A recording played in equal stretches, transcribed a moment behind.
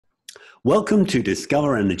Welcome to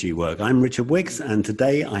Discover Energy Work. I'm Richard Wicks, and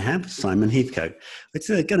today I have Simon Heathcote. It's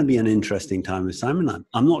going to be an interesting time with Simon.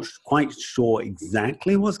 I'm not quite sure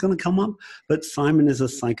exactly what's going to come up, but Simon is a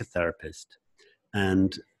psychotherapist,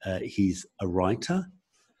 and he's a writer.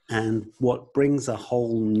 And what brings a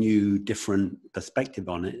whole new, different perspective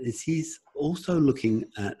on it is he's also looking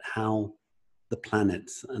at how the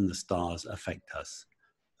planets and the stars affect us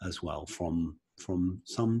as well, from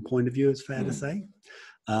some point of view, it's fair to say.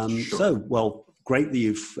 Sure. Great that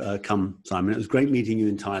you've come, Simon. It was great meeting you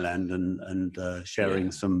in Thailand and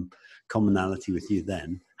sharing some commonality with you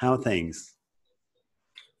then. How are things?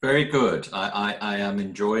 Very good. I am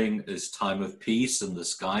enjoying this time of peace and the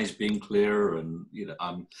skies being clear, and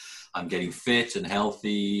I'm getting fit and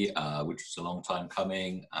healthy, which is a long time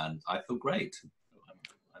coming, and I feel great.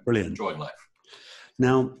 I'm Brilliant. Enjoying life.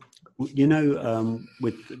 Now, with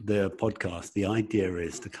the podcast, the idea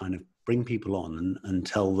is to kind of bring people on and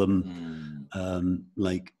tell them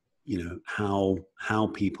how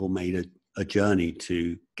people made a journey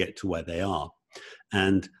to get to where they are.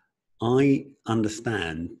 And I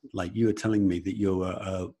understand, like you were telling me, that you're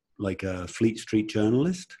a Fleet Street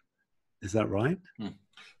journalist. Is that right?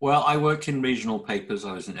 Well, I worked in regional papers.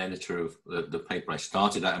 I was an editor of the paper. I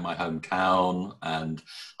started out in my hometown, and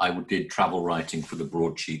I did travel writing for the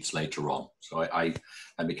broadsheets later on. So I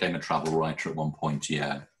became a travel writer at one point,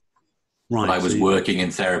 yeah. Right. But I was working in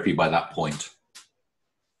therapy by that point.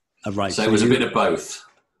 Right. So it was a bit of both.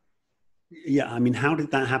 Yeah, I mean, how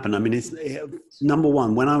did that happen? I mean, it's number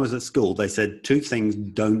one, when I was at school, they said two things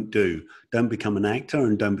don't do. Don't become an actor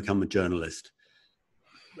and don't become a journalist.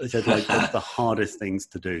 They said, that's the hardest things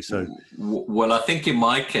to do. So, well, I think in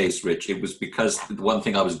my case, Rich, it was because the one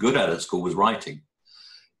thing I was good at school was writing.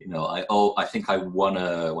 I think I won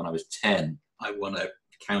when I was 10, I won a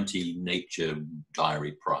county nature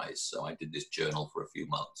diary prize. So I did this journal for a few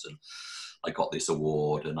months and I got this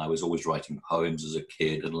award, and I was always writing poems as a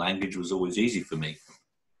kid, and language was always easy for me.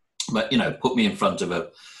 But, put me in front of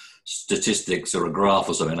a statistics or a graph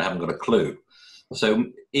or something, I haven't got a clue. So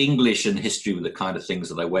English and history were the kind of things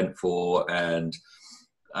that I went for. And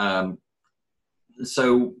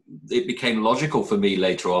so it became logical for me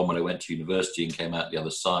later on when I went to university and came out the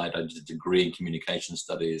other side. I did a degree in communication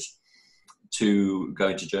studies to go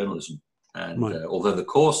into journalism. And although the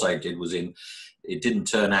course I did it didn't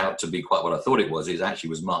turn out to be quite what I thought it was. It actually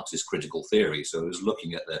was Marxist critical theory. So I was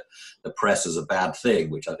looking at the press as a bad thing,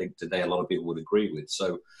 which I think today a lot of people would agree with.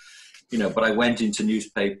 So, but I went into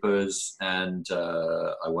newspapers, and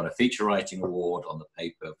I won a feature writing award on the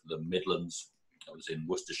paper for the Midlands. I was in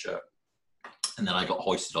Worcestershire. And then I got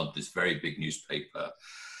hoisted onto this very big newspaper,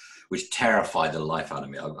 which terrified the life out of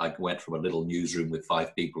me. I went from a little newsroom with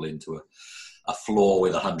 5 people into a floor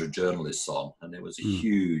with 100 journalists on, and it was a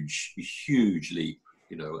huge leap,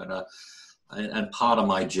 and part of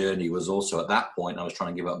my journey was also, at that point, I was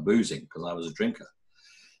trying to give up boozing because I was a drinker.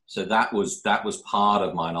 So that was part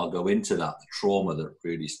of mine. I'll go into that, the trauma that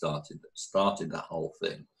really started that whole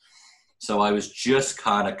thing. So I was just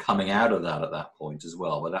kind of coming out of that at that point as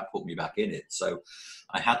well, but that put me back in it. So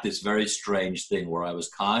I had this very strange thing where I was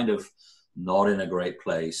kind of not in a great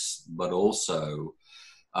place, but also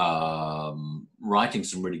writing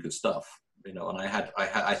some really good stuff, and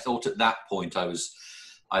I thought at that point I was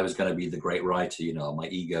going to be the great writer. My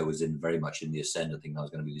ego was very much in the ascendant, thinking I was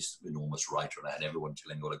going to be this enormous writer, and I had everyone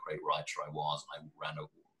telling me what a great writer I was, and I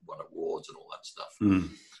won awards and all that stuff.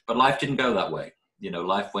 But life didn't go that way.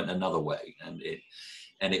 Life went another way, and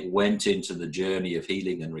it went into the journey of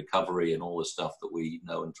healing and recovery and all the stuff that we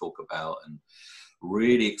know and talk about, and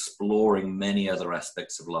really exploring many other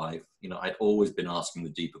aspects of life. I'd always been asking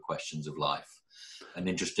the deeper questions of life. And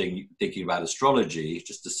interesting, thinking about astrology,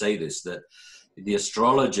 just to say this, that the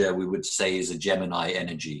astrologer, we would say, is a Gemini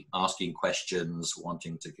energy, asking questions,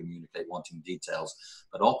 wanting to communicate, wanting details.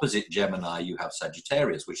 But opposite Gemini, you have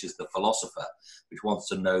Sagittarius, which is the philosopher, which wants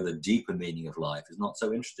to know the deeper meaning of life, is not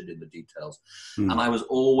so interested in the details. And I was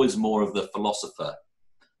always more of the philosopher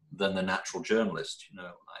than the natural journalist,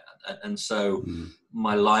 and so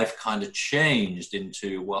my life kind of changed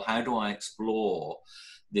into, well, how do I explore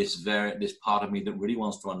this part of me that really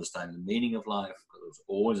wants to understand the meaning of life? Because I was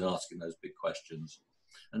always asking those big questions.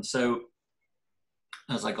 And so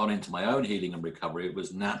as I got into my own healing and recovery, it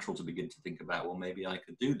was natural to begin to think about, well, maybe I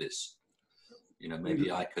could do this.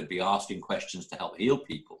 Maybe I could be asking questions to help heal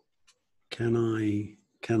people. Can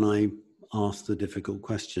I ask the difficult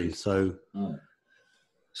question? So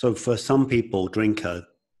for some people, drinker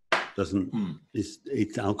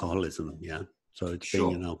it's alcoholism, yeah. So it's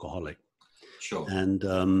being an alcoholic. Sure.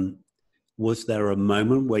 And was there a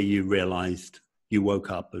moment where you realized, you woke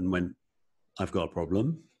up and went, I've got a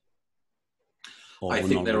problem? or I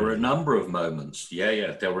think not there were a really? number of moments.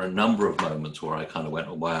 Yeah. There were a number of moments where I kind of went,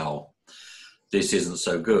 oh, wow, this isn't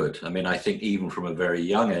so good. I mean, I think even from a very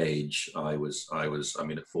young age, I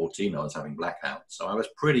mean, at 14, I was having blackouts. So I was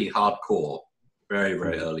pretty hardcore very,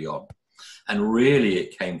 very Mm. early on. And really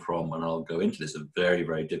it came from, and I'll go into this, a very,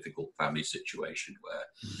 very difficult family situation where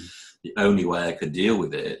Mm. the only way I could deal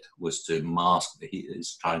with it was to mask the heat,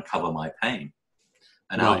 is try and cover my pain.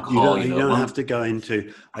 And Right. alcohol, You at don't have one. to go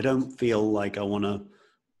into. I don't feel like I want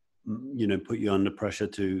to, put you under pressure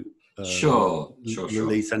to Sure.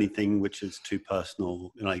 release anything which is too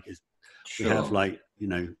personal. Like we have Sure. like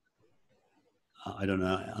I don't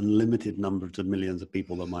know, unlimited numbers of millions of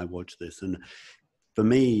people that might watch this, and for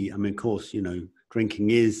me, I mean, of course, drinking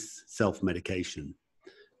is self-medication,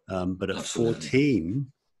 but Absolutely.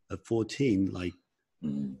 at 14, like,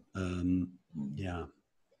 Mm. Mm. yeah,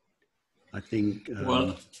 I think, Well,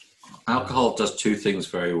 yeah. alcohol does two things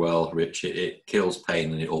very well, Rich. It kills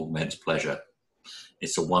pain and it augments pleasure.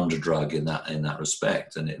 It's a wonder drug in that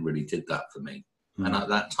respect, and it really did that for me. And Mm. at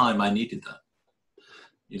that time, I needed that.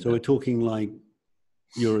 So we're talking like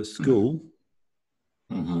you're at school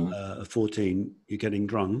Mm-hmm. at 14, you're getting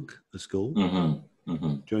drunk at school Mm-hmm.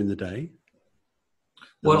 Mm-hmm. during the day.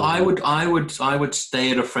 Well, I would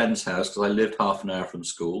stay at a friend's house because I lived half an hour from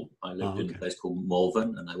school. I lived in a Okay. place called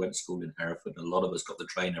Malvern, and I went to school in Hereford. And a lot of us got the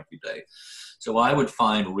train every day, so I would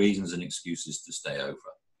find reasons and excuses to stay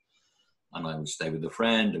over. And I would stay with a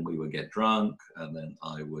friend, and we would get drunk. And then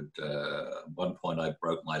I would. At one point, I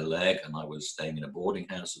broke my leg, and I was staying in a boarding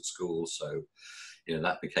house at school, so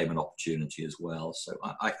that became an opportunity as well. So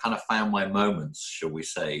I kind of found my moments, shall we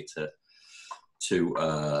say, to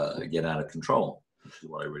get out of control, which is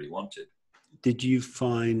what I really wanted. Did you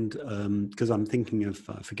find, because I'm thinking of,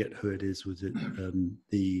 I forget who it is, was it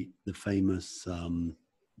the famous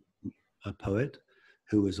a poet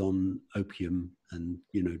who was on opium, and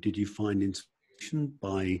did you find inspiration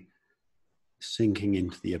by sinking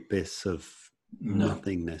into the abyss of No,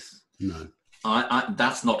 nothingness? No.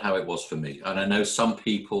 that's not how it was for me. And I know some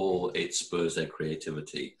people it spurs their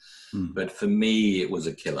creativity, Mm. but for me it was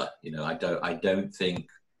a killer. I don't think,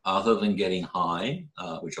 other than getting high,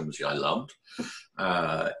 which obviously I loved,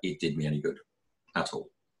 it did me any good at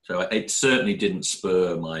all. So it certainly didn't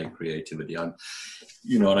spur my creativity. And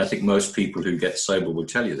I think most people who get sober will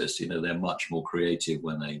tell you this. They're much more creative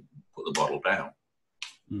when they put the bottle down,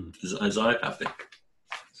 Mm. as I have been.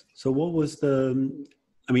 So what was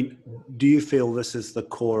I mean, do you feel this is the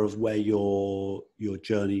core of where your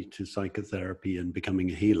journey to psychotherapy and becoming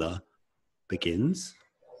a healer begins,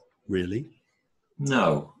 really?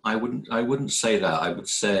 No, I wouldn't say that. I would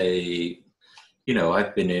say,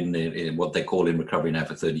 I've been in what they call in recovery now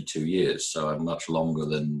for 32 years. So I'm much longer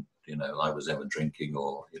than, I was ever drinking,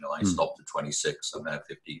 or, I Mm. stopped at 26. I'm now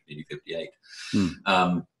 50, nearly 58.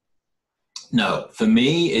 Mm. No, for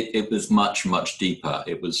me, it was much, much deeper.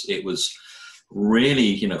 It was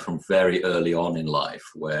really, from very early on in life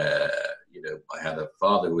where, I had a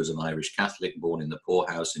father who was an Irish Catholic born in the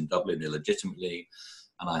poorhouse in Dublin illegitimately.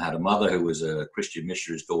 And I had a mother who was a Christian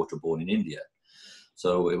missionary's daughter born in India.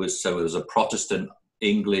 So it was a Protestant,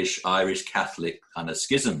 English, Irish Catholic kind of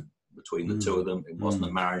schism between the two of them. It wasn't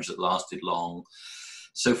a marriage that lasted long.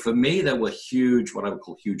 So for me, there were what I would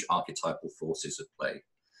call huge archetypal forces at play.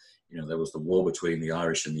 There was the war between the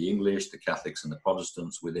Irish and the English, the Catholics and the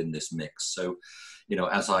Protestants within this mix. So,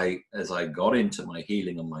 as I got into my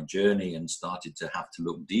healing and my journey and started to have to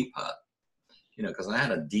look deeper, because I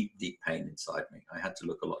had a deep, deep pain inside me. I had to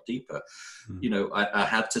look a lot deeper. Mm. I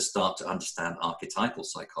had to start to understand archetypal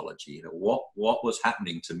psychology. What was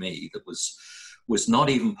happening to me that was not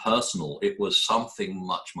even personal. It was something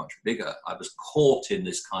much, much bigger. I was caught in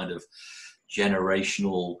this kind of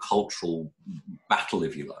generational, cultural battle,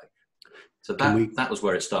 if you like. So that was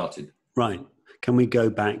where it started. Right. Can we go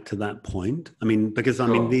back to that point? I mean, because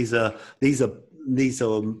Sure. these are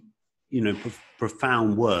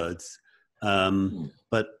profound words.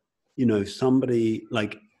 But somebody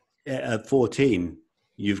like at 14,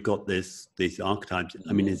 you've got these archetypes.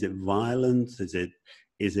 I mean, is it violence? Is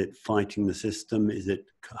it fighting the system? Is it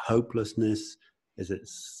hopelessness? Is it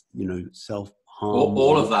self harm?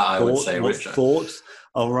 All of that, I would say, Richard. Thoughts?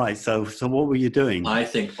 Oh, right. So what were you doing? I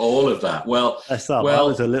think all of that. Well, I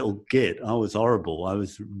was a little git. I was horrible. I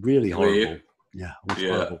was really horrible. Yeah, it was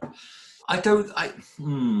horrible.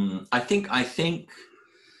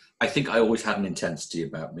 I think I always had an intensity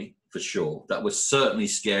about me, for sure. That was certainly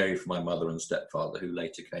scary for my mother and stepfather, who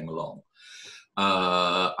later came along.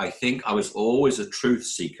 I think I was always a truth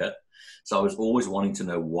seeker. So I was always wanting to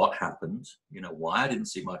know what happened, why I didn't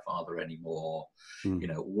see my father anymore, and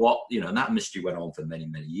that mystery went on for many,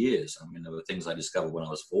 many years. I mean, there were things I discovered when I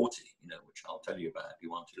was 40, which I'll tell you about if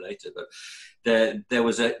you want to later. But there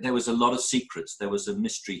was a lot of secrets. There was a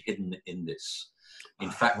mystery hidden in this.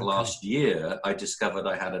 In fact, last year, I discovered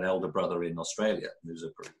I had an elder brother in Australia who's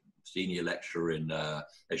a senior lecturer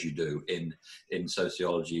as you do, in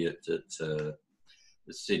sociology at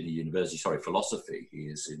Sydney University, philosophy. He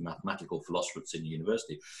is a mathematical philosopher at Sydney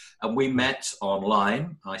University. And we met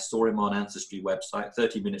online. I saw him on Ancestry website.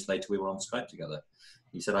 30 minutes later, we were on Skype together.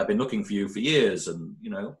 He said, I've been looking for you for years, and,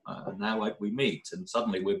 now we meet, and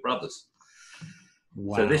suddenly we're brothers.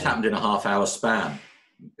 Wow. So this happened in a half-hour span,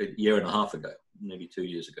 a year and a half ago, maybe 2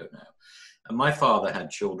 years ago now. And my father had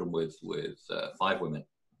children with 5 women.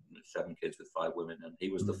 7 kids with 5 women, and he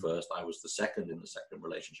was the first. I was the second in the second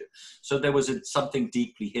relationship. So there was something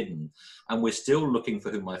deeply hidden, and we're still looking for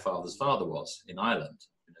who my father's father was in Ireland.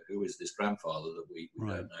 Who is this grandfather that we don't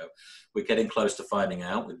know? We're getting close to finding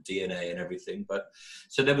out with DNA and everything. But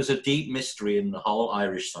so there was a deep mystery in the whole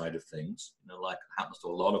Irish side of things, like happens to a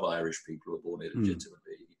lot of Irish people who are born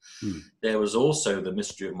illegitimately. There was also the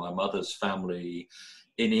mystery of my mother's family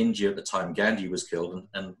in India at the time Gandhi was killed,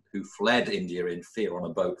 and who fled India in fear on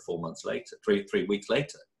a boat 4 months later, three weeks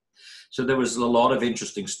later. So there was a lot of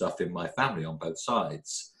interesting stuff in my family on both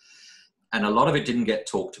sides. And a lot of it didn't get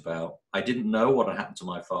talked about. I didn't know what had happened to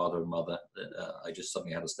my father and mother. I just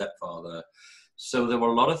suddenly had a stepfather. So there were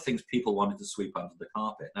a lot of things people wanted to sweep under the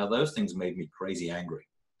carpet. Now, those things made me crazy angry.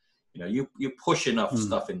 You push enough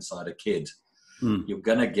stuff inside a kid, you're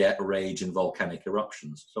going to get rage and volcanic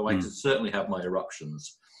eruptions. So I could certainly have my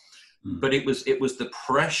eruptions. But it was the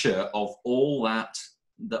pressure of all that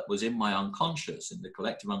was in my unconscious, in the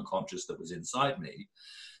collective unconscious that was inside me,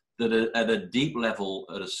 that at a deep level,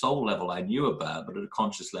 at a soul level, I knew about, but at a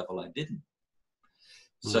conscious level, I didn't.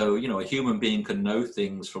 So, a human being can know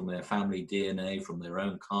things from their family DNA, from their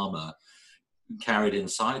own karma, carried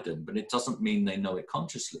inside them, but it doesn't mean they know it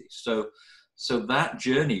consciously. So that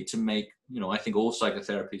journey to make, I think all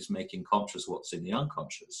psychotherapy is making conscious what's in the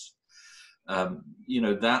unconscious.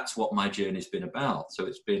 That's what my journey's been about. So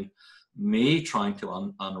it's been me trying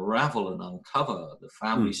to unravel and uncover the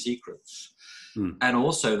family secrets, and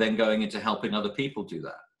also then going into helping other people do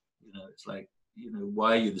that. It's like,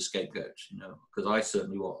 why are you the scapegoat? Because I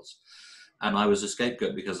certainly was. And I was a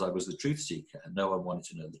scapegoat because I was the truth seeker, and no one wanted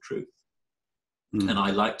to know the truth. And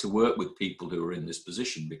I like to work with people who are in this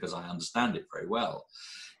position because I understand it very well.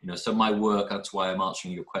 So my work, that's why I'm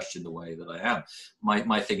answering your question the way that I am.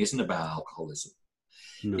 My thing isn't about alcoholism.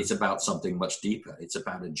 No. It's about something much deeper. It's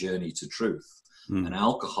about a journey to truth. And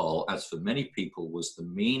alcohol, as for many people, was the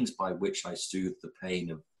means by which I soothed the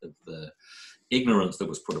pain of the ignorance that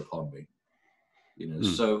was put upon me.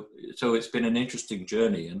 So it's been an interesting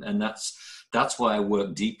journey, and that's why I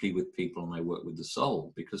work deeply with people and I work with the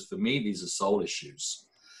soul, because for me these are soul issues.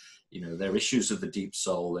 They're issues of the deep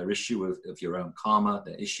soul, they're issues of your own karma,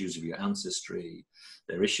 they're issues of your ancestry,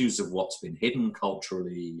 they're issues of what's been hidden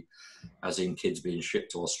culturally, as in kids being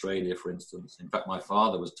shipped to Australia, for instance. In fact, my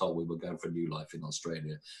father was told we were going for a new life in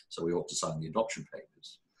Australia, so we ought to sign the adoption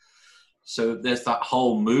papers. So there's that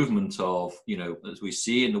whole movement of, as we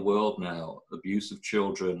see in the world now, abuse of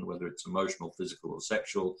children, whether it's emotional, physical, or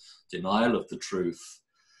sexual, denial of the truth,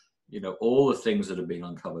 all the things that are being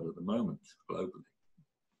uncovered at the moment globally.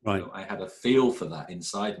 Right. I had a feel for that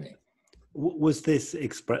inside me. Was this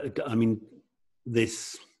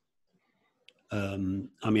I'm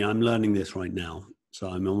learning this right now, so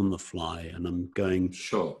I'm on the fly and I'm going.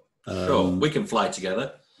 Sure. We can fly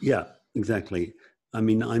together. Yeah, exactly.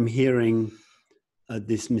 I'm hearing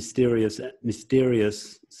this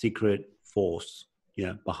mysterious secret force,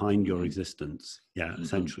 behind your existence.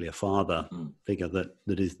 Essentially a father figure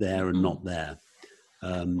that is there and not there.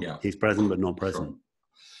 He's present but not present. Sure.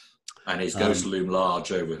 And his ghost loom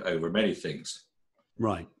large over many things.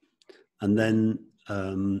 Right. And then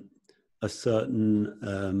a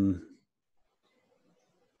certain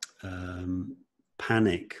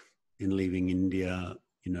panic in leaving India,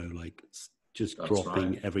 like just That's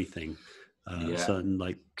dropping right. everything. A certain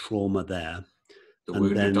like trauma there. The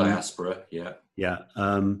wounded diaspora, Yeah.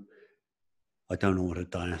 I don't know what a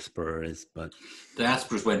diaspora is, but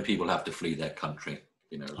diaspora is when people have to flee their country.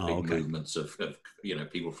 Movements of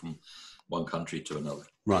people from one country to another.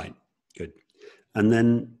 Right. Good. And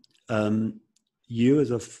then you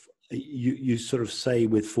you sort of say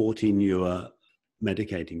with 14 you were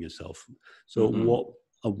medicating yourself. So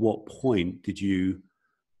at what point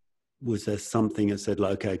was there something that said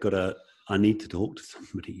like, okay, I need to talk to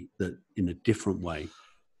somebody that in a different way?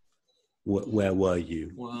 Where were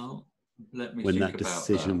you? Well, Let me when think that about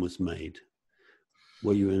decision that. was made?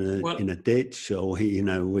 Were you Well, in a ditch, or were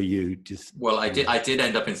you just? well, I did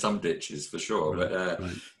end up in some ditches for sure, Right, but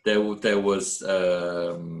right. there was.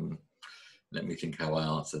 Let me think how I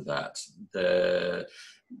answered that. The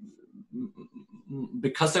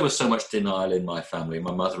Because there was so much denial in my family,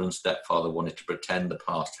 my mother and stepfather wanted to pretend the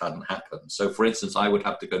past hadn't happened. So, for instance, I would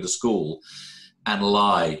have to go to school and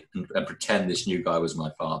lie and pretend this new guy was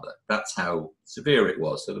my father. That's how severe it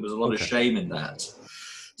was. So there was a lot of Okay. shame in that.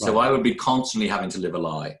 So Right. I would be constantly having to live a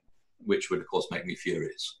lie, which would, of course, make me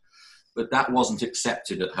furious. But that wasn't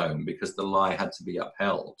accepted at home because the lie had to be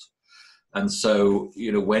upheld. And so,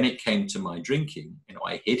 when it came to my drinking,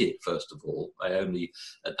 I hid it, first of all. I only,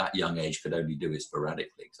 at that young age, could only do it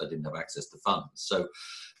sporadically because I didn't have access to funds. So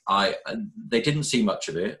they didn't see much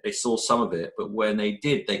of it. They saw some of it, but when they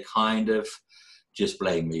did, they kind of just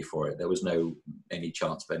blamed me for it. There was any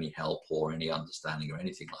chance of any help or any understanding or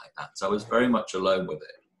anything like that. So I was very much alone with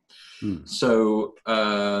it. Hmm. So,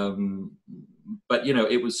 but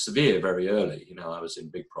it was severe very early. I was in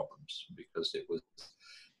big problems because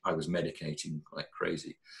I was medicating like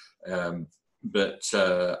crazy. But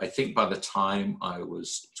I think by the time I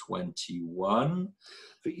was 21,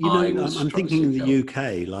 I was I'm trying to thinking in seek the help.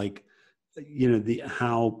 UK, like,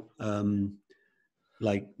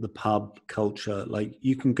 like the pub culture, like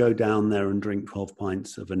you can go down there and drink 12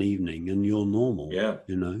 pints of an evening and you're normal, Yeah.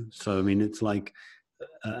 So, I mean, it's like,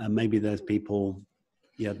 maybe there's people,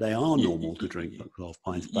 they are normal to drink 12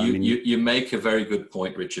 pints, but I mean, You make a very good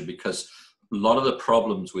point, Richard, because a lot of the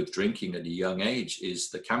problems with drinking at a young age is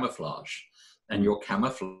the camouflage. And you're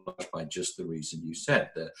camouflaged by just the reason you said,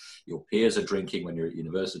 that your peers are drinking when you're at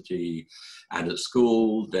university and at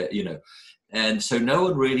school, and so no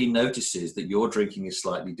one really notices that your drinking is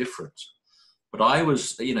slightly different. But I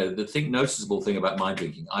was, the noticeable thing about my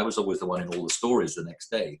drinking, I was always the one in all the stories the next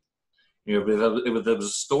day. If there was a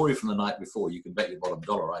story from the night before, you can bet your bottom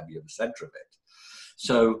dollar I'd be at the center of it.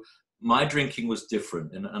 So my drinking was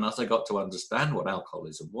different. And as I got to understand what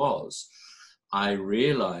alcoholism was, I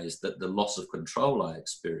realized that the loss of control I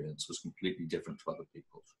experienced was completely different to other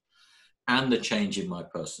people's. And the change in my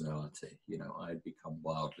personality. I'd become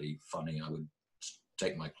wildly funny. I would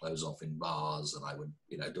take my clothes off in bars and I would,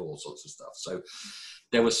 do all sorts of stuff. So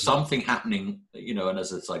there was something happening, and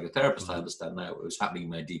as a psychotherapist, I understand now it was happening in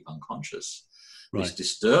my deep unconscious. right. This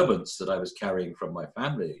disturbance that I was carrying from my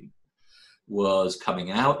family was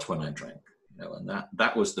coming out when I drank, and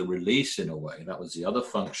that was the release in a way. That was the other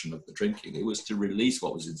function of the drinking. It was to release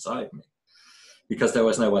what was inside me because there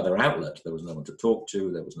was no other outlet. There was no one to talk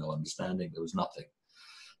to. There was no understanding. There was nothing.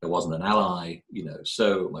 There wasn't an ally,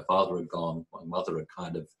 so my father had gone. My mother had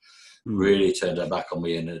kind of really turned her back on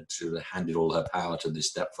me and had sort of handed all her power to this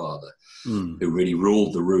stepfather who really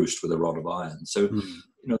ruled the roost with a rod of iron. So,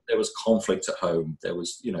 there was conflict at home. There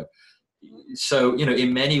was, so,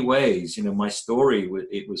 in many ways, my story,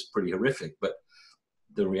 it was pretty horrific, but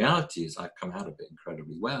the reality is I've come out of it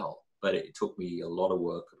incredibly well. But it took me a lot of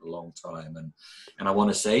work and a long time. And I want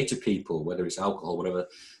to say to people, whether it's alcohol, whatever,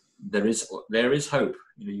 there is hope.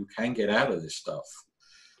 You can get out of this stuff.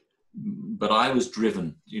 But I was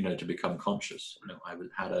driven, to become conscious. I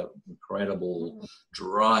had an incredible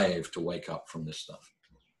drive to wake up from this stuff.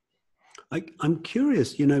 I'm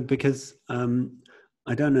curious, because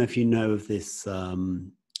I don't know if you know of this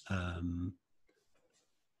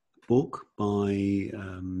book by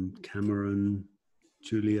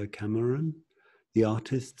Julia Cameron, The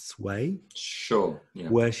Artist's Way. Sure. Yeah.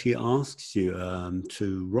 Where she asks you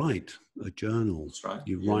to write a journal. That's right.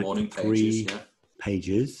 You Your write morning for 3 pages,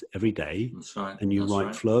 pages every day. That's right. And you That's write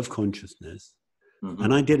right. flow of consciousness. Mm-hmm.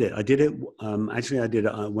 And I did it. Actually, I did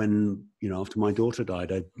it when, after my daughter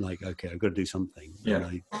died, okay, I've got to do something. Yeah.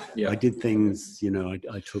 And I did things,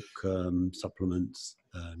 I took supplements,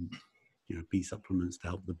 B supplements to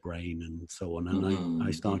help the brain and so on. And I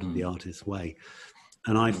started The Artist's Way.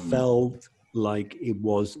 And I felt like it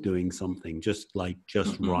was doing something, just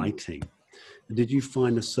writing. Did you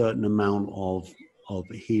find a certain amount of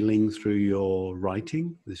healing through your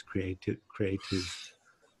writing, this creative?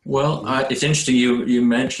 Well, it's interesting you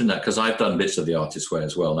mentioned that because I've done bits of The Artist's Way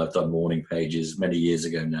as well. And I've done morning pages many years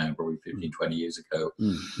ago now, probably 15, 20 years ago.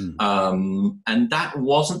 And that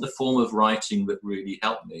wasn't the form of writing that really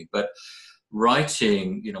helped me. But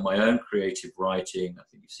writing, my own creative writing, I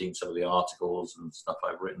think you've seen some of the articles and stuff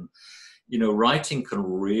I've written, writing can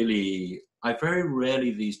really, I very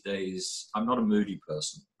rarely these days, I'm not a moody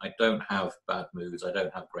person. I don't have bad moods. I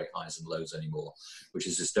don't have great highs and lows anymore, which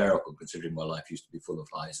is hysterical considering my life used to be full of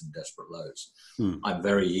highs and desperate lows. I'm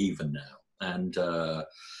very even now. And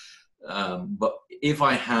But if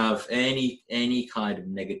I have any kind of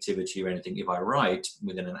negativity or anything, if I write,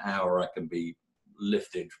 within an hour I can be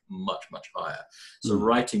lifted much, much higher. So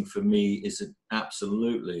writing for me is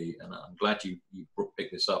absolutely, and I'm glad you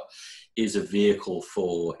picked this up, is a vehicle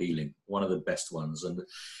for healing, one of the best ones. And,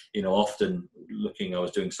 you know, often I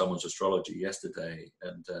was doing someone's astrology yesterday,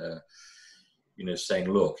 and, you know, saying,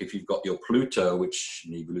 look, if you've got your Pluto, which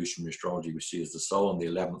in evolutionary astrology we see as the soul in the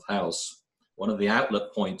 11th house, one of the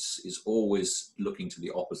outlet points is always looking to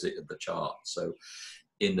the opposite of the chart. So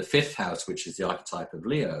in the 5th house, which is the archetype of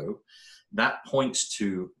Leo, that points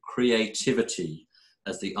to creativity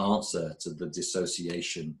as the answer to the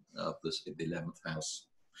dissociation of the 11th house.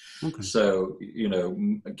 Okay. So, you know,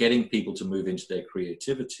 getting people to move into their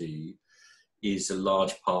creativity is a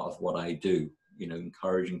large part of what I do, you know,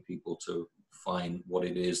 encouraging people to find what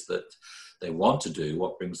it is that they want to do,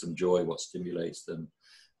 what brings them joy, what stimulates them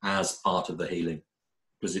as part of the healing.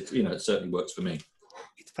 Because it, you know, it certainly works for me.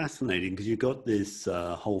 It's fascinating because you've got this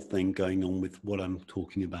whole thing going on with what I'm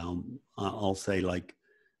talking about. I'll say like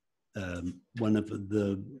one of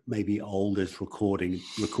the maybe oldest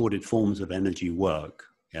recorded forms of energy work,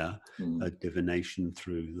 divination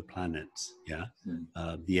through the planets,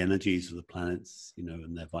 the energies of the planets, you know,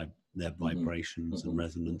 and their vibrations and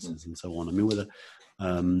resonances and so on. I mean,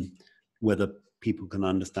 whether people can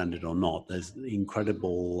understand it or not, there's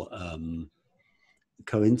incredible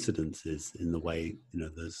coincidences in the way, you know,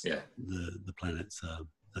 there's the planets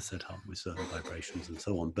are set up with certain vibrations and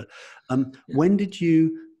so on. But when did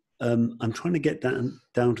you I'm trying to get down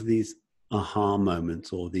to these aha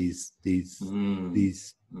moments, or these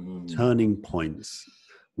turning points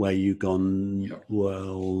where you've gone,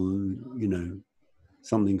 well, you know,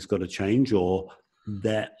 something's got to change, or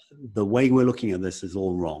that the way we're looking at this is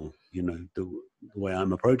all wrong, you know, the way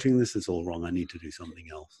I'm approaching this is all wrong, I need to do something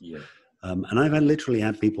else. And I've literally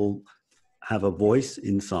had people have a voice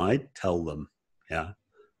inside tell them,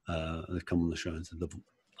 they've come on the show and said, look,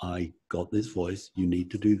 I got this voice, you need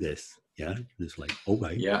to do this. And it's like,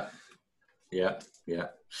 okay.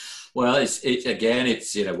 Well, it's again,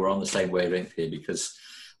 it's, you know, we're on the same wavelength here, because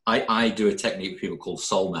I do a technique people call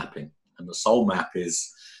soul mapping. And the soul map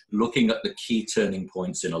is looking at the key turning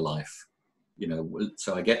points in a life. You know,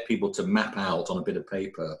 so I get people to map out on a bit of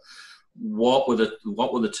paper, what were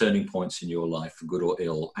the turning points in your life, for good or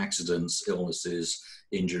ill, accidents, illnesses,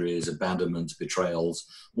 injuries, abandonments, betrayals.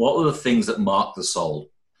 What were the things that marked the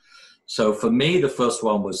soul? So for me, the first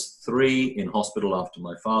one was 3 in hospital after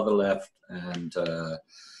my father left, and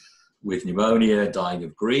with pneumonia, dying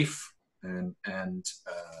of grief, and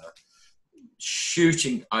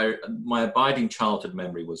shooting. My abiding childhood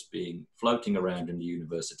memory was floating around in the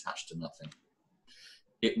universe, attached to nothing.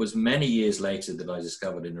 It was many years later that I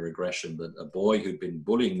discovered in a regression that a boy who'd been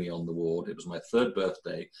bullying me on the ward, it was my 3rd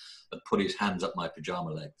birthday, had put his hands up my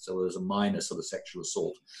pajama leg. So there was a minor sort of sexual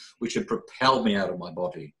assault, which had propelled me out of my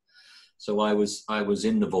body. So I was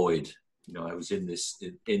in the void. You know, I was in this,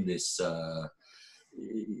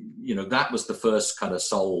 you know, that was the first kind of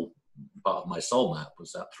soul part of my soul map,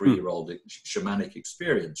 was that 3-year-old shamanic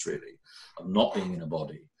experience, really, of not being in a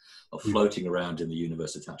body, of floating around in the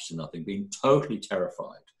universe attached to nothing, being totally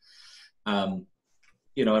terrified.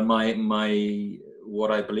 You know, and my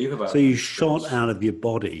what I believe about. So you shot out of your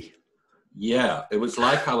body. Yeah, it was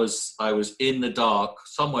like I was in the dark,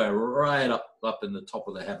 somewhere right up in the top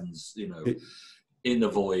of the heavens, you know, in the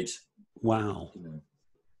void. Wow. You know.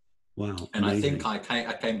 Wow. And amazing. I think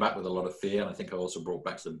I came back with a lot of fear, and I think I also brought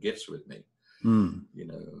back some gifts with me. You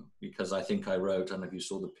know, because I think I wrote, I don't know if you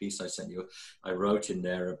saw the piece I sent you, I wrote in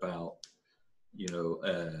there about, you know,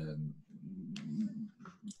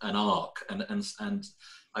 an arc, and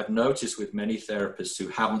I've noticed with many therapists who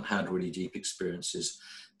haven't had really deep experiences,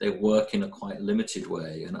 they work in a quite limited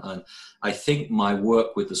way, and I think my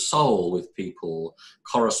work with the soul, with people,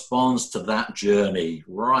 corresponds to that journey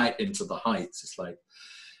right into the heights. It's like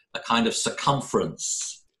a kind of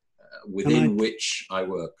circumference within which I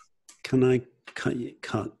work. Can I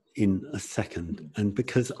cut in a second? And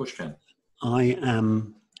because I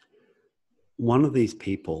am one of these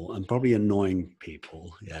people, and probably annoying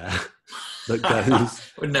people, that goes. I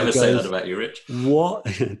would never say that about you, Rich. What?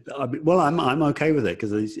 I mean, well, I'm okay with it,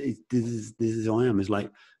 because this is who I am. It's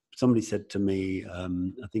like somebody said to me,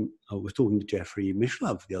 I think I was talking to Jeffrey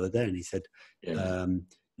Mishlove the other day, and he said,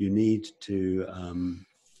 you need to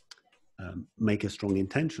make a strong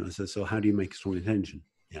intention. I said, so how do you make a strong intention?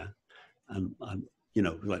 And I'm, you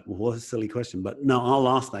know, like, well, what a silly question, but no, I'll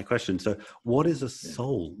ask that question. So what is a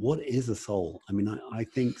soul? What is a soul? I mean, I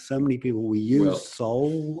think so many people, we use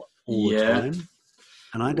soul all the time,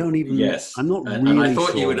 and I don't even, I'm not really and I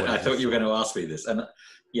thought sure I thought you were going to ask me this. And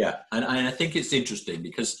Yeah, and I think it's interesting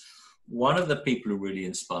because one of the people who really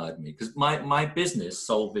inspired me, because my business,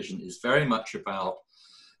 Soul Vision, is very much about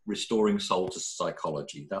restoring soul to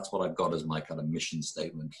psychology. That's what I've got as my kind of mission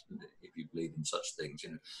statement, if you believe in such things,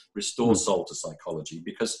 restore soul to psychology.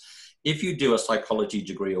 Because if you do a psychology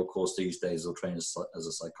degree or course these days or train as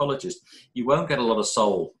a psychologist, you won't get a lot of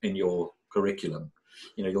soul in your curriculum.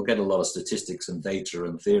 You'll get a lot of statistics and data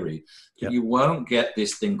and theory, but Yep. you won't get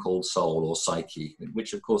this thing called soul or psyche,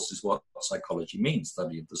 which of course is what psychology means,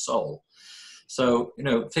 study of the soul. So,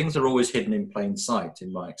 things are always hidden in plain sight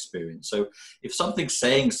in my experience. So if something's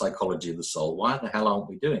saying psychology of the soul, why the hell aren't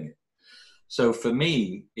we doing it? So for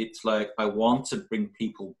me, it's like I want to bring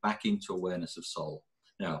people back into awareness of soul.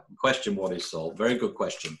 Now, question, what is soul? Very good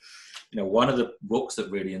question. One of the books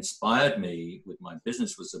that really inspired me with my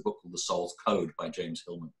business was a book called The Soul's Code by James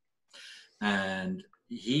Hillman. And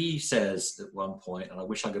he says at one point, and I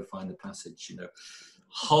wish I could find the passage,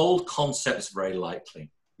 hold concepts very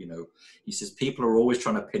lightly. He says people are always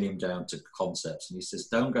trying to pin him down to concepts. And he says,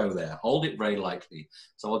 don't go there. Hold it very lightly.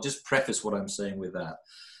 So I'll just preface what I'm saying with that.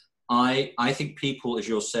 I think people, as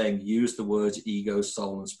you're saying, use the words ego,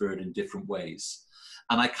 soul, and spirit in different ways.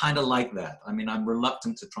 And I kind of like that. I mean, I'm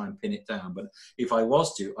reluctant to try and pin it down. But if I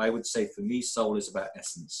was to, I would say for me, soul is about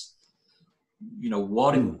essence. And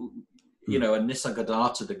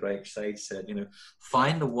Nisargadatta, the great sage, said,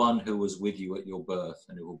 find the one who was with you at your birth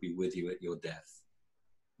and who will be with you at your death.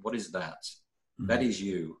 What is that? That is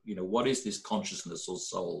you. What is this consciousness or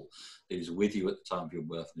soul that is with you at the time of your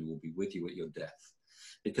birth and who will be with you at your death?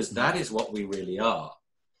 Because that is what we really are,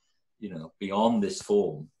 beyond this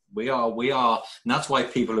form. We are, and that's why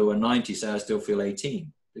people who are 90 say I still feel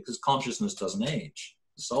 18, because consciousness doesn't age.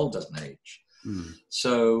 The soul doesn't age.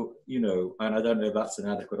 So, and I don't know if that's an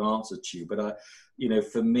adequate answer to you, but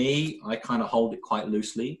for me, I kind of hold it quite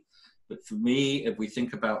loosely. But for me, if we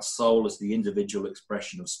think about soul as the individual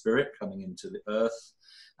expression of spirit coming into the earth,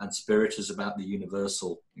 and spirit is about the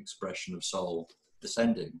universal expression of soul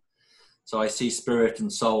descending. So I see spirit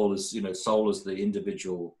and soul as, soul as the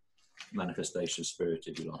individual manifestation of spirit,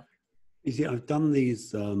 if you like. You see, I've done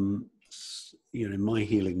these, in my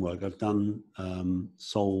healing work, I've done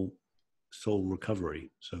soul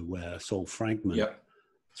recovery. So where a soul fragment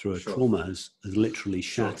through a trauma has literally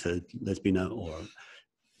shattered. There's been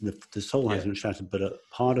the soul hasn't shattered, but a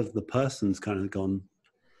part of the person's kind of gone,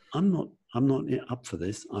 I'm not up for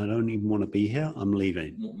this. I don't even want to be here. I'm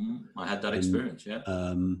leaving. I had that experience, yeah.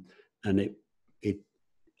 And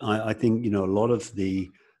I think, a lot of the,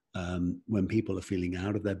 when people are feeling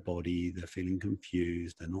out of their body, they're feeling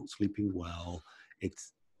confused, they're not sleeping well.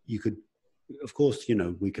 Of course,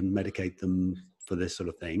 we can medicate them for this sort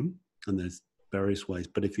of thing, and there's various ways.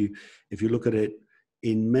 But if you look at it,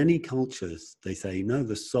 in many cultures, they say, no,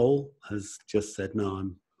 the soul has just said, no,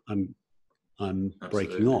 I'm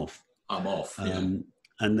breaking off. I'm off. And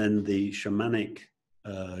then the shamanic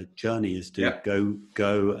journey is to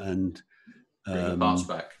go and bring the parts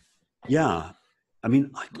back. Yeah. I mean,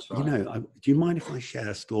 right. Do you mind if I share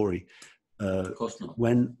a story? Of course not.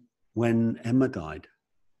 When Emma died,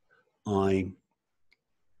 I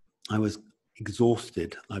was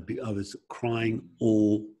exhausted. I was crying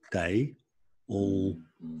all day.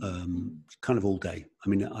 Kind of all day. I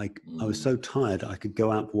mean, I was so tired I could go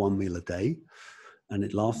out for one meal a day, and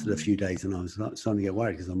it lasted a few days, and I was starting to get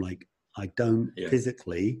worried because I'm like, I don't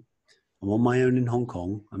physically. I'm on my own in Hong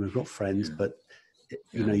Kong. I mean, I've got friends, but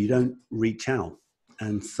you don't reach out,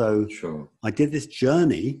 and so I did this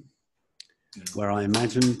journey where I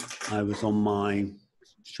imagined I was on my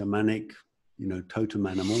shamanic, totem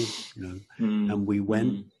animal, and we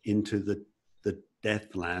went into the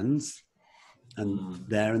Deathlands. And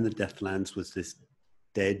there in the Deathlands was this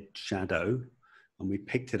dead shadow, and we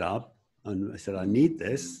picked it up, and I said, I need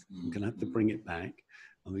this. I'm going to have to bring it back.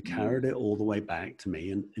 And we carried it all the way back to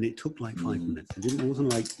me, and it took like 5 minutes. It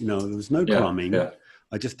wasn't like, there was no drumming.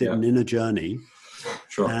 I just did an inner journey.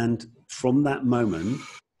 And from that moment,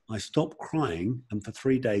 I stopped crying, and for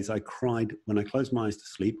 3 days I cried when I closed my eyes to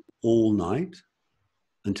sleep all night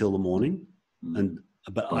until the morning.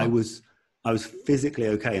 But I was physically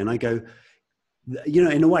okay. And I go,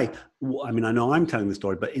 in a way, I mean, I know I'm telling the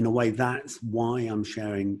story, but in a way, that's why I'm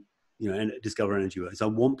sharing, and Discover Energy Works. I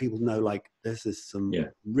want people to know, like, this is some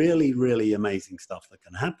really, really amazing stuff that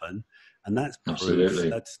can happen. And that's proof. Absolutely.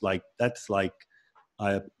 That's like,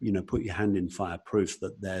 put your hand in fire proof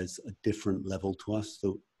that there's a different level to us.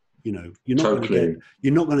 So, you're not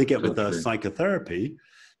going to get with the psychotherapy,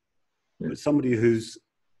 but somebody who's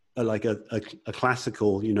like a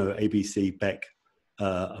classical, ABC Beck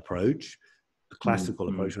approach, classical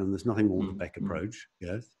approach, and there's nothing wrong with the Beck approach,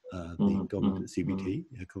 yes, the CBT,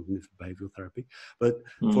 cognitive behavioral therapy. But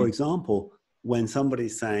for example, when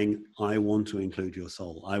somebody's saying, I want to include your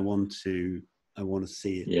soul, I want to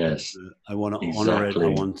see it, yes, I want to honor it, exactly. I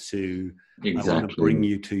want to bring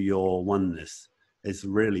you to your oneness, it's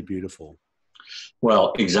really beautiful.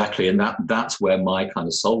 Well, exactly, and that's where my kind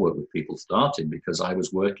of soul work with people started, because I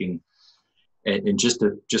was working, and just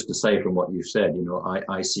to say from what you said, you know,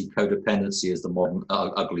 I see codependency as the modern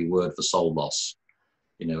ugly word for soul loss.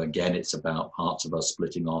 You know, again, it's about parts of us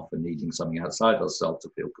splitting off and needing something outside ourselves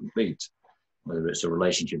to feel complete, whether it's a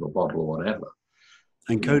relationship, a bottle, or whatever.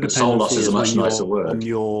 And codependency soul loss is a much nicer word.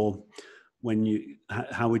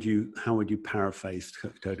 How would you paraphrase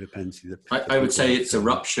codependency? I would say it's a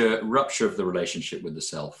rupture of the relationship with the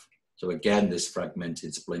self. So again, this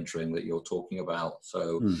fragmented splintering that you're talking about.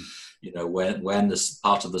 So, you know, when this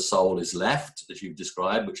part of the soul is left, as you've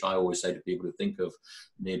described, which I always say to people who think of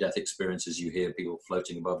near-death experiences, you hear people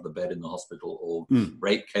floating above the bed in the hospital, or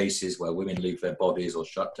rape cases where women leave their bodies or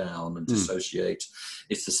shut down and dissociate.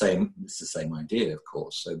 It's the same idea, of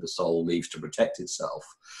course. So the soul leaves to protect itself.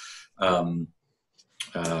 But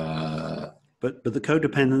the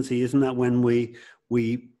codependency, isn't that when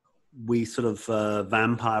we sort of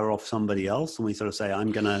vampire off somebody else, and we sort of say,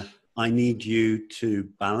 I need you to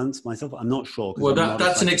balance myself? I'm not sure. Well,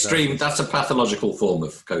 that's an extreme, that's a pathological form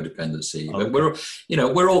of codependency. Okay.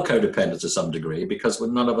 But we're all codependent to some degree, because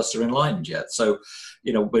none of us are enlightened yet. So,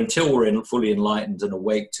 you know, until we're fully enlightened and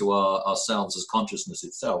awake to ourselves as consciousness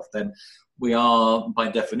itself, then we are by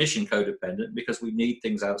definition codependent, because we need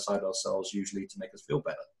things outside ourselves usually to make us feel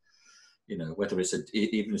better. You know, whether it's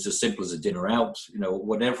even as simple as a dinner out, you know,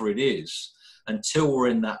 whatever it is, until we're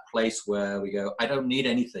in that place where we go, I don't need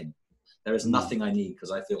anything. There is nothing I need,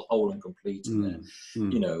 because I feel whole and complete in there,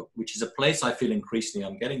 you know, which is a place I feel increasingly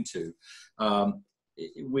I'm getting to.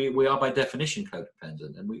 We are by definition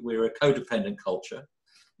codependent, and we're a codependent culture.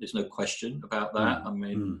 There's no question about that. I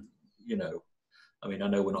mean, you know, I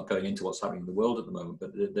know we're not going into what's happening in the world at the moment,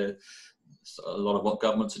 but a lot of what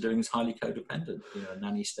governments are doing is highly codependent, you know,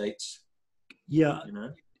 nanny states. Yeah. You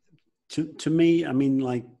know? To me, I mean,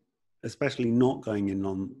 like, especially not going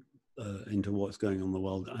into what's going on in the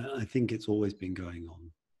world, I think it's always been going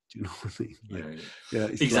on. Do you know what I mean? Like, yeah,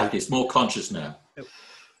 exactly. Like, it's more conscious now.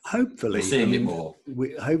 Hopefully, we're seeing it more.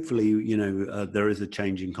 Hopefully, you know, there is a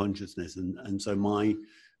change in consciousness, and so my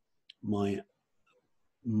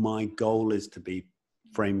goal is to be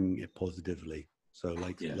framing it positively. So,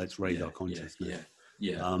 like, let's raise our consciousness.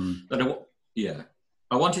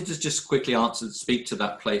 I wanted to just quickly speak to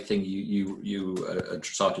that play thing you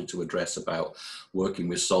started to address about working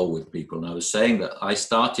with soul with people. And I was saying that I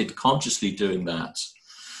started consciously doing that.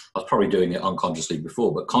 I was probably doing it unconsciously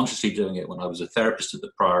before, but consciously doing it when I was a therapist at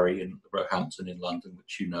the Priory in Roehampton in London,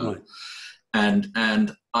 which you know. Right.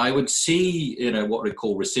 And I would see, you know, what we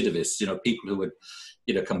call recidivists, you know, people who would,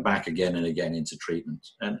 you know, come back again and again into treatment.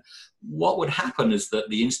 And what would happen is that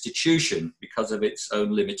the institution, because of its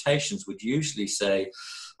own limitations, would usually say,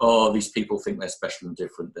 oh, these people think they're special and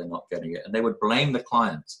different, they're not getting it. And they would blame the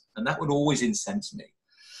client. And that would always incense me.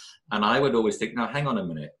 And I would always think, now, hang on a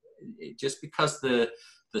minute. Just because the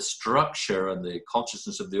structure and the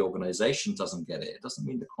consciousness of the organization doesn't get it, it doesn't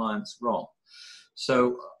mean the client's wrong.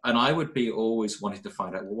 So, and I would be always wanting to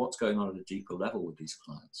find out, well, what's going on at a deeper level with these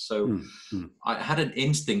clients? So I had an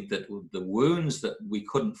instinct that the wounds that we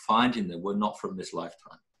couldn't find in them were not from this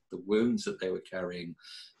lifetime. The wounds that they were carrying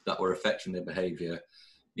that were affecting their behavior,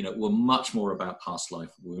 you know, were much more about past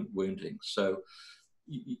life wounding. So,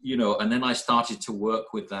 you know, and then I started to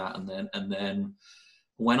work with that. And then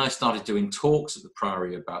when I started doing talks at the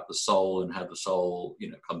Priory about the soul and how the soul,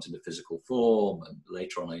 you know, comes into physical form, and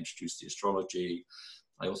later on I introduced the astrology.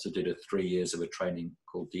 I also did 3 years of a training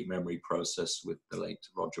called Deep Memory Process with the late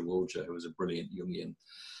Roger Woolger, who was a brilliant Jungian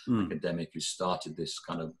academic who started this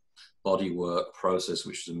kind of body work process,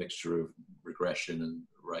 which is a mixture of regression and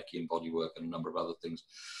Reiki and body work and a number of other things.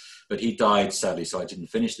 But he died, sadly, so I didn't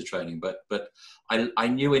finish the training. But I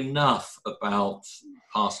knew enough about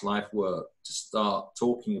past life work to start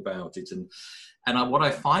talking about it. And what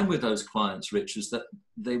I find with those clients, Rich, is that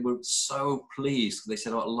they were so pleased. They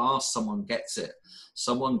said, oh, at last someone gets it.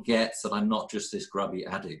 Someone gets that I'm not just this grubby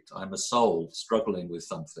addict. I'm a soul struggling with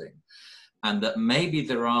something. And that maybe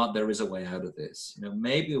there is a way out of this. You know,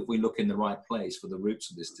 maybe if we look in the right place for the roots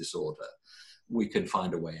of this disorder, we can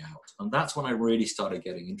find a way out. And that's when I really started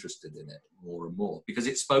getting interested in it more and more, because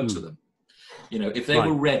it spoke to them. You know, if they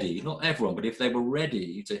were ready, not everyone, but if they were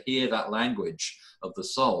ready to hear that language of the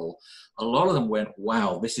soul, a lot of them went,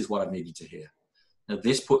 wow, this is what I needed to hear. Now,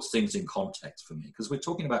 this puts things in context for me, because we're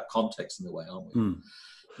talking about context in the way, aren't we?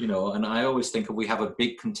 You know, and I always think if we have a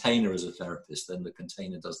big container as a therapist, then the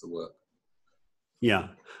container does the work. Yeah.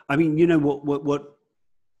 I mean, you know, what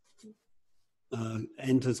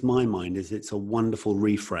enters my mind is it's a wonderful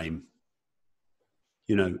reframe.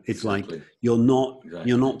 You know, it's Exactly. like you're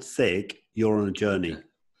not sick, you're on a journey.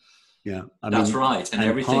 Yeah. That's right. And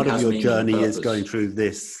everything part of has your meaning and journey is purpose. going through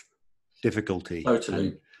this difficulty.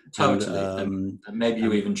 Totally. And maybe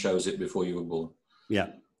you even chose it before you were born. Yeah.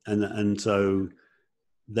 And so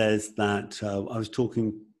there's that, I was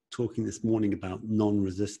talking this morning about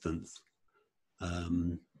non-resistance.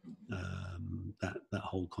 That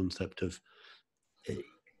whole concept of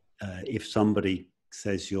if somebody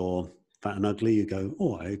says you're fat and ugly, you go,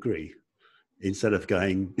 oh, I agree. Instead of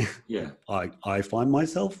going, I find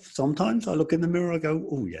myself sometimes I look in the mirror, I go,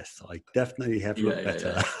 oh yes, I definitely have looked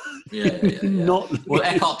better. Well,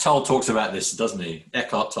 Eckhart Tolle talks about this, doesn't he?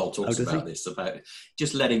 Eckhart Tolle talks about this, about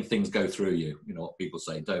just letting things go through you. You know what people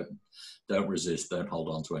say, don't resist, don't hold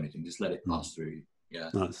on to anything, just let it pass through you. Yeah,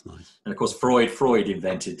 that's nice. And of course, Freud coined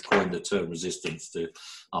the term resistance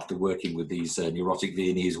after working with these neurotic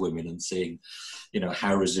Viennese women and seeing, you know,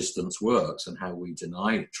 how resistance works and how we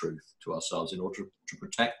deny truth to ourselves in order to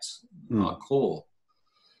protect our core.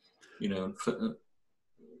 You know,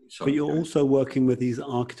 but you're also working with these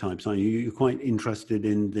archetypes, aren't you? You're quite interested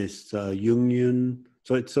in this Jungian.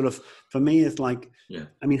 So it's sort of, for me, it's like,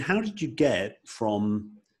 I mean, how did you get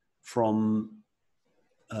from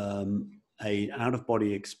a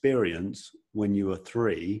out-of-body experience when you were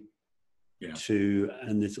 3 to,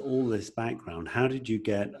 and there's all this background. How did you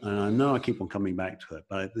get, and I know I keep on coming back to it,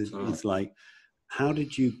 but it's like, how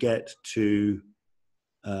did you get to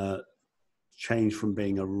change from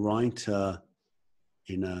being a writer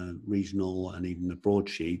in a regional and even a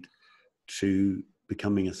broadsheet to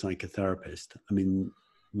becoming a psychotherapist? I mean,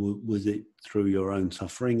 was it through your own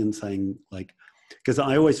suffering and saying, like, because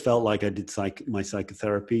I always felt like I did my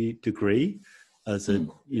psychotherapy degree as a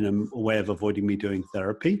way of avoiding me doing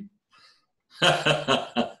therapy.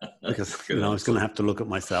 Because I was going to have to look at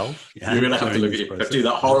myself. You're going to have to look at do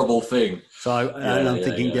that horrible thing. So I'm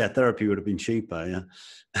thinking, therapy would have been cheaper.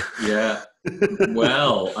 Well,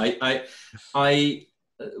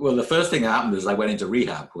 well, the first thing that happened is I went into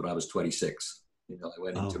rehab when I was 26. You know, I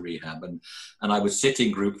went into rehab and I would sit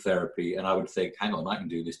in group therapy and I would think, hang on, I can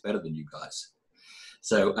do this better than you guys.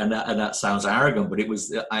 So, and that sounds arrogant, but it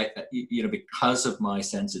was, because of my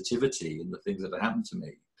sensitivity and the things that had happened to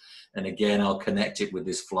me. And again, I'll connect it with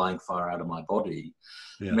this flying fire out of my body.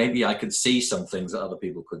 Maybe I could see some things that other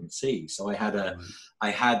people couldn't see. So I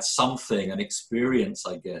had something, an experience,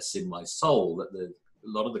 I guess, in my soul that a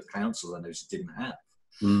lot of the counselors I noticed didn't have.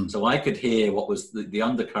 So I could hear what was the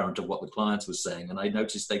undercurrent of what the clients were saying, and I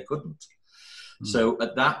noticed they couldn't. So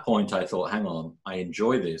at that point, I thought, hang on, I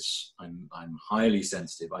enjoy this. I'm highly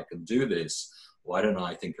sensitive. I can do this. Why don't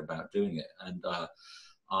I think about doing it? And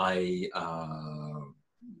I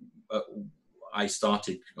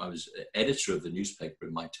was editor of the newspaper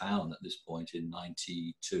in my town at this point in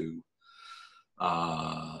 92.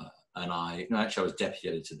 And I was deputy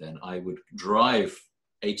editor then. I would drive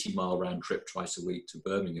 80-mile round trip twice a week to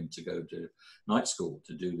Birmingham to go to night school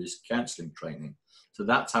to do this counselling training. So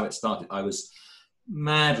that's how it started. I was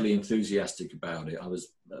madly enthusiastic about it. I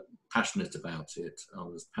was passionate about it. I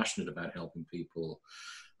was passionate about helping people.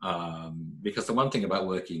 Because the one thing about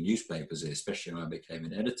working in newspapers, especially when I became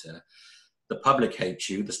an editor, the public hates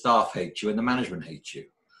you, the staff hate you, and the management hates you.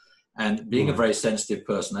 And being a very sensitive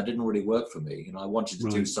person, that didn't really work for me. You know, I wanted to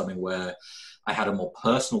do something where I had a more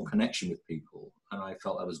personal connection with people. And I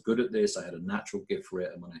felt I was good at this. I had a natural gift for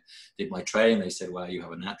it. And when I did my training, they said, well, you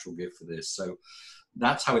have a natural gift for this. So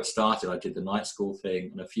that's how it started. I did the night school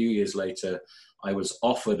thing. And a few years later, I was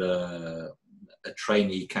offered a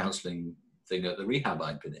trainee counselling thing at the rehab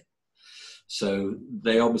I'd been in. So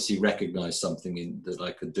they obviously recognized something that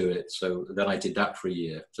I could do it. So then I did that for a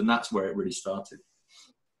year. And that's where it really started.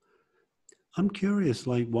 I'm curious,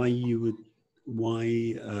 like why you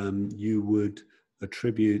would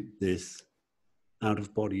attribute this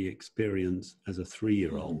out-of-body experience as a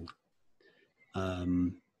 3-year-old.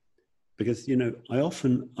 Because, you know, I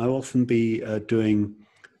often be doing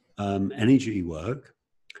energy work,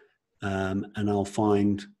 and I'll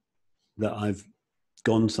find that I've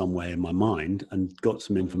gone somewhere in my mind and got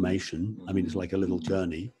some information. I mean, it's like a little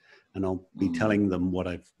journey, and I'll be telling them what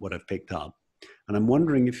I've picked up. And I'm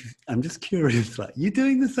wondering I'm just curious, like, you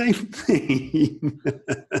doing the same thing?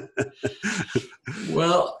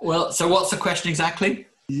 Well, so what's the question exactly?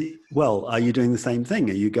 Well, are you doing the same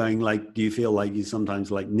thing? Are you going, like, do you feel like you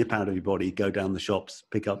sometimes like nip out of your body, go down the shops,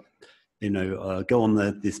 pick up go on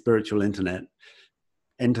the spiritual internet,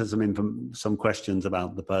 enter some questions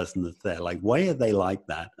about the person that's there, like why are they like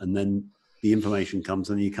that, and then the information comes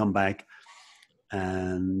and you come back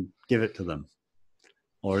and give it to them,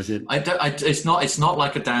 or is it? It's not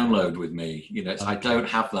like a download with me. Okay. I don't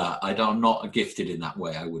have that. I'm not gifted in that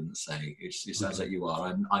way. I wouldn't say. It sounds like you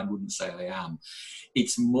are. I wouldn't say I am.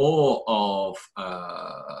 It's more of.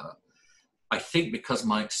 I think because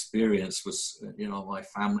my experience was, my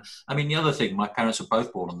family. I mean, the other thing, my parents were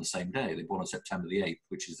both born on the same day. They were born on September the 8th,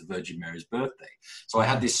 which is the Virgin Mary's birthday. So I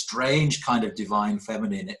had this strange kind of divine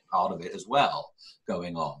feminine part of it as well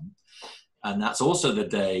going on. And that's also the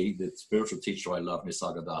day the spiritual teacher I love, Miss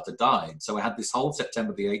Agadata, died. So I had this whole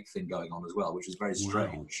September the 8th thing going on as well, which was very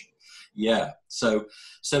strange. Wow. Yeah. So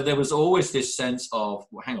there was always this sense of,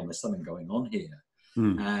 well, hang on, there's something going on here,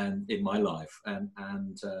 and in my life, and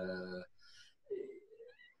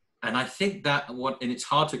I think and it's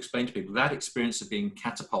hard to explain to people, that experience of being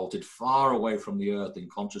catapulted far away from the earth in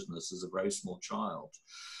consciousness as a very small child.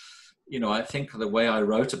 I think the way I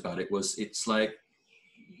wrote about it was, it's like,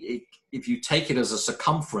 if you take it as a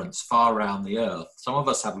circumference far around the earth, some of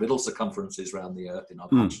us have little circumferences around the earth in our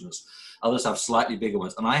consciousness, others have slightly bigger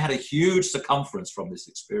ones. And I had a huge circumference from this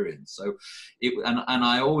experience. So and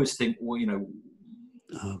I always think, well,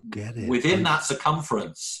 get it. Within that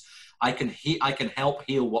circumference, I can help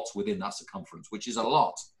heal what's within that circumference, which is a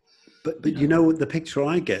lot. But the picture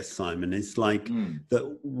I get, Simon, is like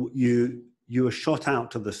that you were shot out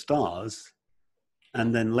to the stars,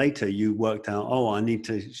 and then later you worked out, I need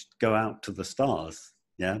to go out to the stars.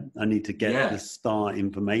 Yeah, I need to get the star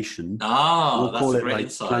information. We'll call it like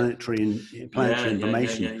insight. planetary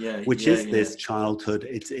information, which is this childhood.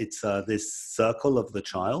 It's this circle of the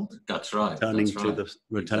child. That's right.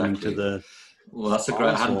 Returning to the. Well, that's a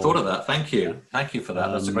great. I hadn't thought of that. Thank you. Yeah. Thank you for that.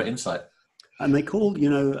 That's a great insight. And they call,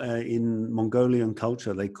 in Mongolian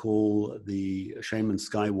culture, they call the shamans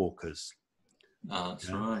skywalkers. That's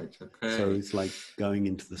right. Okay. So it's like going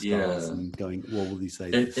into the stars and going. What will you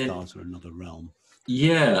say? The stars are another realm.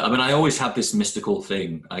 Yeah, I mean, I always had this mystical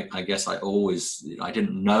thing. I guess I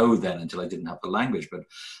didn't know then until I didn't have the language, but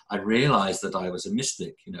I realized that I was a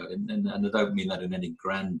mystic, and I don't mean that in any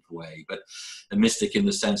grand way, but a mystic in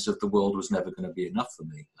the sense of the world was never going to be enough for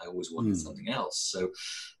me. I always wanted something else. So,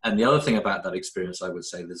 and the other thing about that experience, I would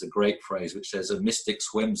say, there's a great phrase which says, a mystic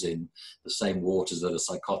swims in the same waters that a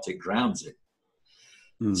psychotic drowns in.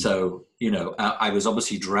 So, I was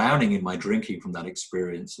obviously drowning in my drinking from that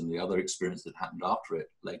experience and the other experience that happened after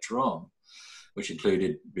it later on, which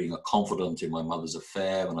included being a confidant in my mother's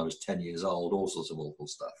affair when I was 10 years old, all sorts of awful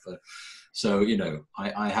stuff. So,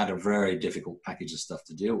 I had a very difficult package of stuff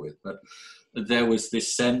to deal with. But there was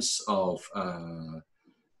this sense of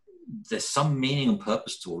there's some meaning and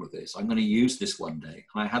purpose to all of this. I'm going to use this one day.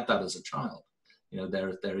 And I had that as a child.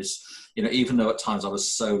 There is, even though at times I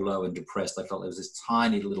was so low and depressed, I felt there was this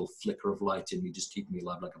tiny little flicker of light in me, just keeping me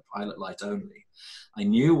alive, like a pilot light only. I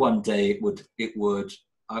knew one day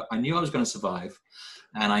I knew I was going to survive,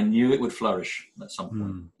 and I knew it would flourish at some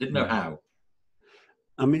point. Didn't know how.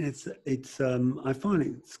 I mean, I find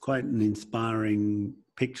it's quite an inspiring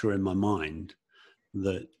picture in my mind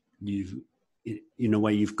that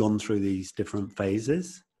where you've gone through these different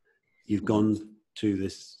phases. You've gone to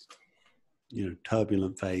this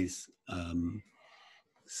turbulent phase,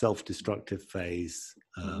 self-destructive phase,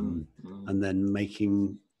 and then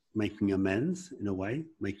making amends in a way,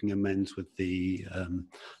 making amends with the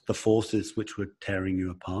forces which were tearing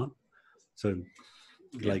you apart. So,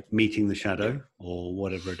 like meeting the shadow or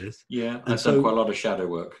whatever it is. Yeah, I've done quite a lot of shadow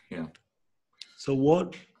work. Yeah. So,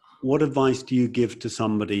 what advice do you give to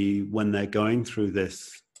somebody when they're going through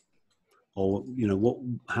this, or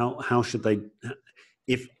how should they,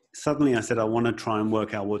 if suddenly I said, I want to try and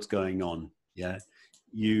work out what's going on. Yeah.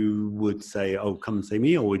 You would say, come and see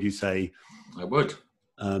me. Or would you say, I would.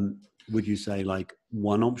 Would you say like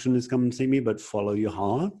one option is come and see me, but follow your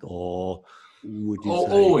heart? Or would you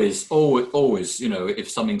say? Always, if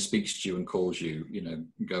something speaks to you and calls you,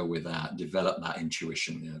 go with that, develop that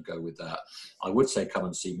intuition, go with that. I would say, come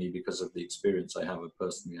and see me because of the experience I have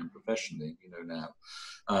personally and professionally, now.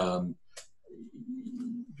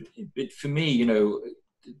 For me,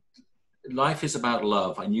 life is about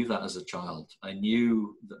love. I knew that as a child. I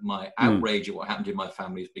knew that my outrage at what happened in my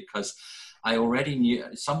family is because I already knew,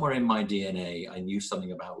 somewhere in my DNA, I knew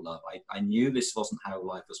something about love. I knew this wasn't how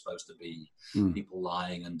life was supposed to be. People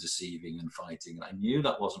lying and deceiving and fighting. I knew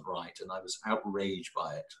that wasn't right, and I was outraged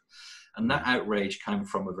by it. And that outrage came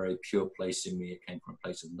from a very pure place in me. It came from a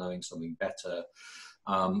place of knowing something better.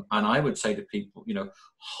 And I would say to people,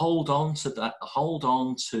 hold on to that. Hold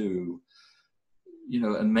on to you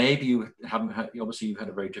know, and maybe you haven't had, obviously you've had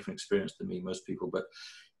a very different experience than me, most people, but,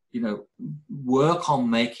 you know, work on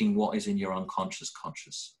making what is in your unconscious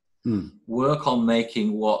conscious. Work on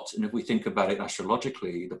making what, and if we think about it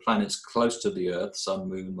astrologically, the planets close to the Earth, Sun,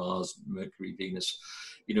 Moon, Mars, Mercury, Venus,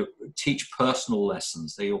 you know, teach personal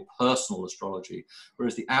lessons. They're your personal astrology.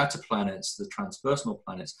 Whereas the outer planets, the transpersonal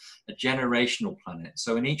planets, are generational planets.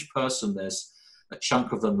 So in each person, there's a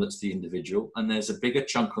chunk of them that's the individual, and there's a bigger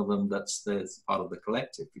chunk of them that's part of the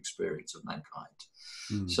collective experience of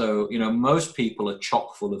mankind. So, you know, most people are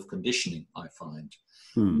chock full of conditioning, I find.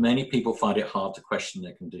 Many people find it hard to question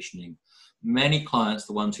their conditioning. Many clients,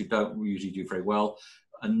 the ones who don't usually do very well,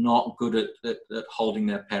 are not good at holding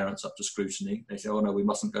their parents up to scrutiny. They say, oh no, we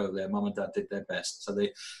mustn't go there. Mum and dad did their best. So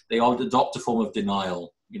they adopt a form of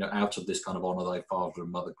denial, you know, out of this kind of honor thy father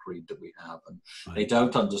and mother creed that we have. And they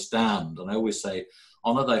don't understand. And I always say,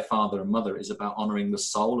 honor thy father and mother is about honoring the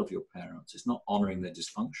soul of your parents. It's not honoring their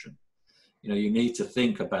dysfunction. You know, you need to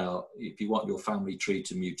think about, if you want your family tree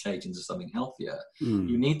to mutate into something healthier,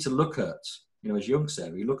 you need to look at, you know, as Jung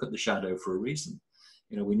said, we look at the shadow for a reason.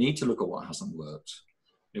 You know, we need to look at what hasn't worked.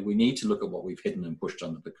 You know, we need to look at what we've hidden and pushed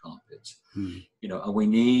under the carpet. You know, and we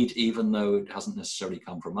need, even though it hasn't necessarily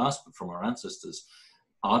come from us, but from our ancestors,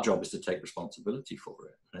 our job is to take responsibility for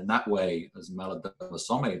it. And in that way, as Maladama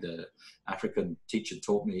Some, the African teacher,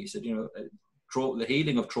 taught me, he said, you know, the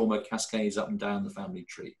healing of trauma cascades up and down the family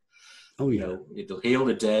tree. Oh, yeah. You know, it'll heal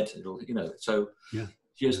the dead. It'll, you know, so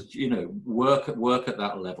just, you know, work at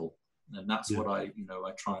that level. And that's what I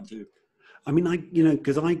try and do. I mean, you know,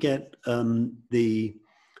 because I get the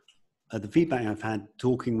feedback I've had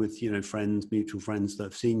talking with, you know, friends, mutual friends that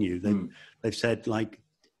have seen you, they've said like,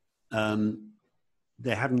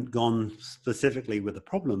 they haven't gone specifically with a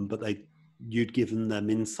problem, but you'd given them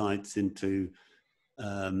insights into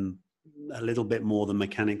a little bit more the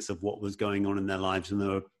mechanics of what was going on in their lives,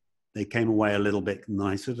 and they came away a little bit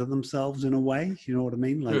nicer to themselves in a way. You know what I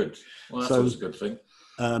mean? Like, good. Well, that's always a good thing.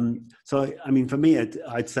 So, I mean, for me,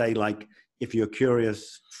 I'd say like, if you're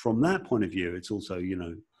curious from that point of view, it's also, you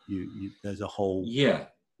know, there's a whole,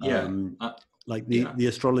 like the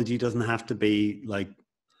astrology doesn't have to be like,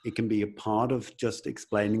 it can be a part of just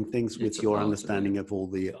explaining things with your understanding of all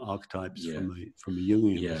the archetypes from a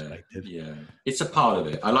Jungian perspective. Yeah, it's a part of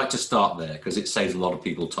it. I like to start there because it saves a lot of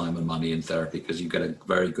people time and money in therapy, because you get a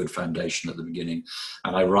very good foundation at the beginning,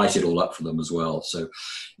 and I write it all up for them as well. So,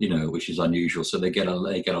 you know, which is unusual. So they get a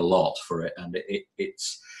lot for it, and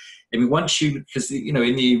it's. I mean, once because you know,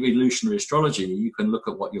 in the evolutionary astrology, you can look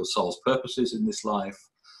at what your soul's purpose is in this life,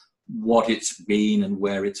 what it's been and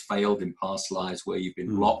where it's failed in past lives, where you've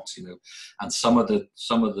been blocked, you know, and some of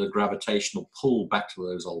the gravitational pull back to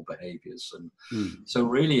those old behaviors. And so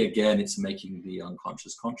really, again, it's making the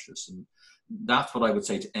unconscious conscious. And that's what I would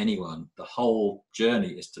say to anyone. The whole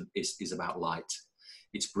journey is about light.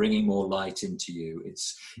 It's bringing more light into you.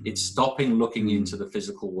 It's stopping looking into the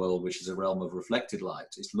physical world, which is a realm of reflected light.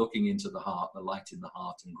 It's looking into the heart, the light in the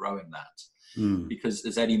heart, and growing that. Because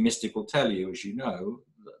as any mystic will tell you, as you know,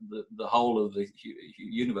 the whole of the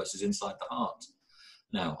universe is inside the heart.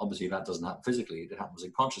 Now, obviously, that doesn't happen physically. It happens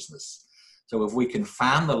in consciousness. So if we can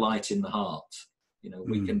fan the light in the heart, you know,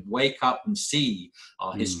 we can wake up and see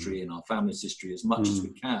our history and our family's history as much as we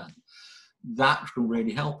can. That can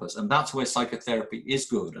really help us. And that's where psychotherapy is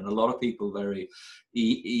good. And a lot of people are very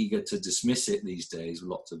eager to dismiss it these days with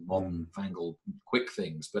lots of modern, fangled, quick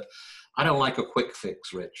things. But I don't like a quick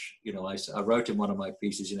fix, Rich. You know, I wrote in one of my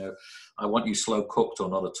pieces, you know, I want you slow cooked or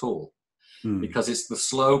not at all. Because it's the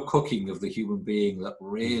slow cooking of the human being that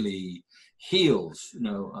really heals, you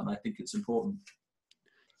know, and I think it's important.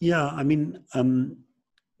 Yeah, I mean,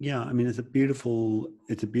 it's a beautiful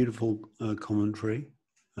commentary.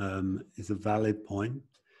 It's a valid point,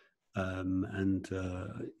 and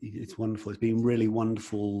it's wonderful. It's been really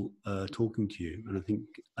wonderful talking to you, and I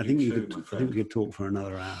think we could talk for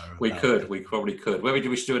another hour. We probably could. Maybe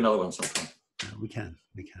we should do another one sometime. Yeah, we can.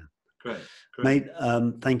 Great. Mate,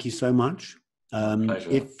 thank you so much.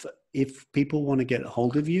 If people want to get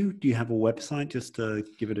hold of you, do you have a website just to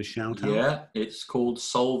give it a shout out? Yeah, it's called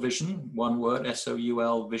Soul Vision, one word,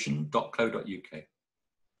 SOUL vision.co.uk.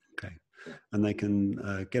 Okay. And they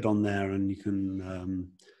can get on there, and you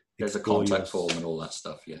can there's a contact form and all that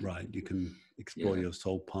stuff. Yeah, right. You can explore your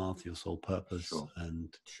soul path, your soul purpose,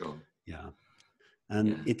 and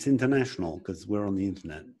it's international because we're on the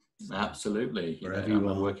internet. So absolutely,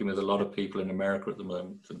 I'm working with a lot of people in America at the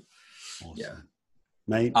moment. And, awesome. Yeah,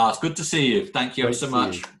 mate. It's good to see you. Thank you so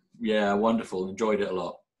much. Yeah, wonderful. Enjoyed it a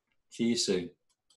lot. See you soon.